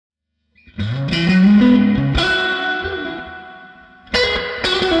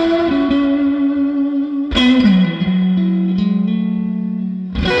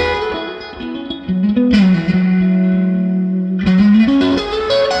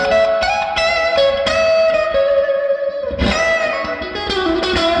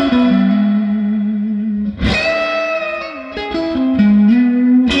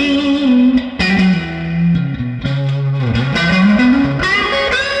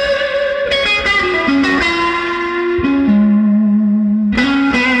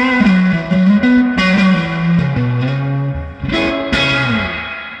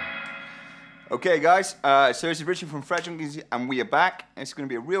guys, so this is Richie from Fret Junkies, and we are back. It's going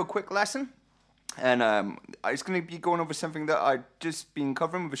to be a real quick lesson, and it's going to be going over something that I've just been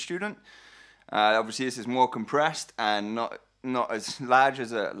covering with a student. Obviously this is more compressed and not as large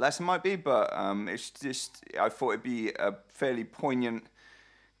as a lesson might be, but it's just, I thought it'd be a fairly poignant,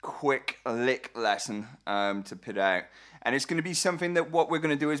 quick lick lesson to put out. And it's going to be something that what we're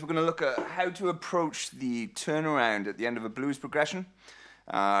going to do is we're going to look at how to approach the turnaround at the end of a blues progression.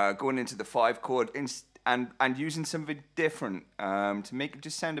 Going into the 5 chord and using something different to make it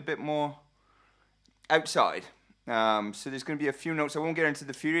just sound a bit more outside. So there's going to be a few notes. I won't get into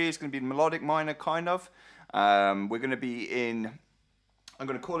the theory. It's going to be melodic minor, kind of. We're going to be in, I'm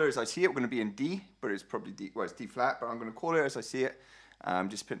going to call it as I see it. We're going to be in D, but it's probably D, well, it's D flat, but I'm going to call it as I see it.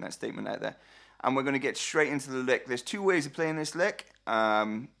 Just putting that statement out there. And we're going to get straight into the lick. There's 2 ways of playing this lick.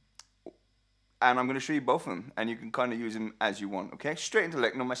 And I'm going to show you both of them, and you can kind of use them as you want, okay? Straight into the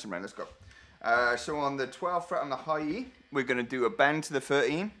lick, no messing around, let's go. So on the 12th fret on the high E, we're going to do a bend to the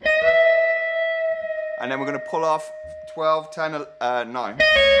 13. And then we're going to pull off 12, 10, 9.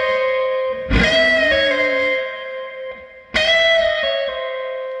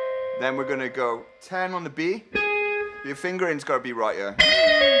 Then we're going to go 10 on the B. Your fingering's got to be right here.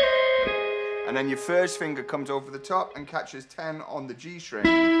 And then your first finger comes over the top and catches 10 on the G string.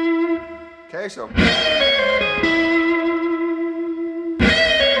 Okay, so.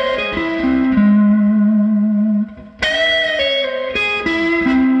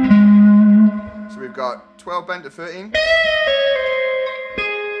 So we've got 12 bent to 13,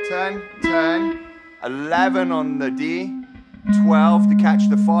 10, 10, 11 on the D, 12 to catch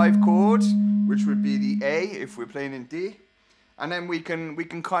the 5 chords, which would be the A if we're playing in D. And then we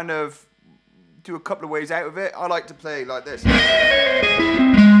can kind of do a couple of ways out of it. I like to play like this.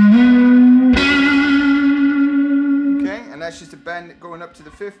 And that's just a bend going up to the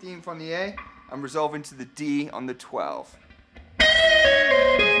 15th on the A and resolving to the D on the 12.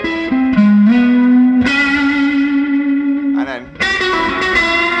 And then,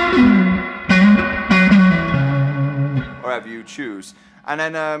 or whatever you choose. And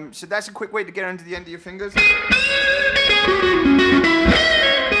then, so that's a quick way to get under the end of your fingers.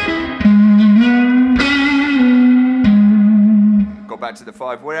 Go back to the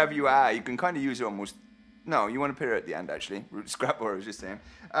 5, wherever you are, you can kind of use it almost. No, you want to put it at the end, actually. Scrap what I was just saying.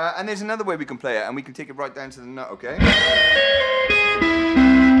 And there's another way we can play it, and we can take it right down to the nut, okay?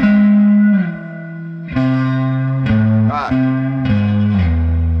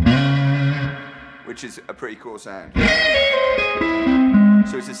 Which is a pretty cool sound.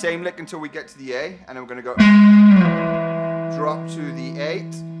 So it's the same lick until we get to the A, and then we're going to go drop to the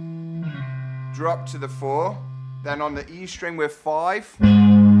 8, drop to the 4, then on the E string we're 5,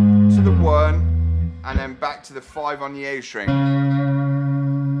 to the 1, and then back to the 5 on the A string.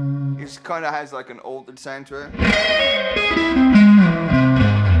 It kind of has like an altered sound to it.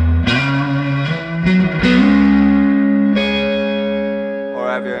 Or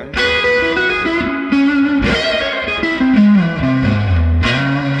have you?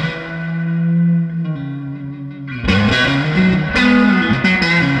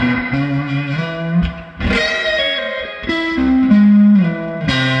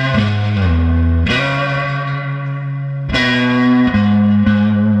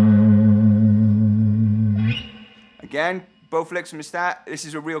 Again, both licks from the start. This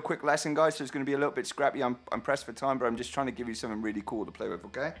is a real quick lesson, guys, so it's going to be a little bit scrappy. I'm pressed for time, but I'm just trying to give you something really cool to play with,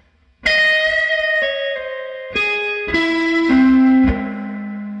 okay?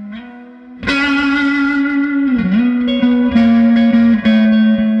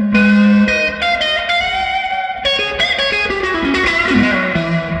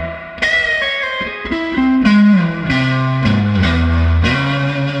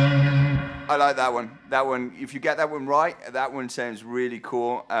 I like that one. That one, if you get that one right, that one sounds really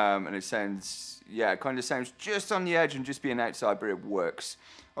cool. And it sounds, yeah, it kind of sounds just on the edge and just being outside, but it works.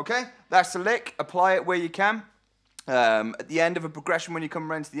 Okay, that's the lick. Apply it where you can. At the end of a progression, when you come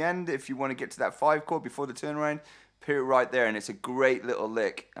around to the end, if you want to get to that 5 chord before the turnaround, put it right there, and it's a great little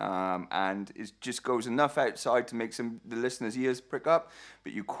lick. And it just goes enough outside to make the listener's ears prick up,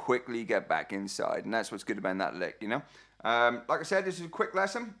 but you quickly get back inside, and that's what's good about that lick, you know? Like I said, this is a quick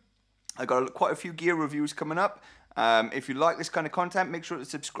lesson. I got quite a few gear reviews coming up. If you like this kind of content, make sure to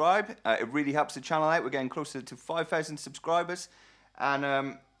subscribe. It really helps the channel out. We're getting closer to 5,000 subscribers, and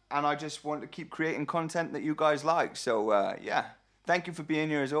I just want to keep creating content that you guys like. So yeah, thank you for being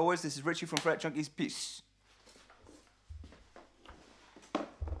here as always. This is Richie from Fret Junkies. Peace.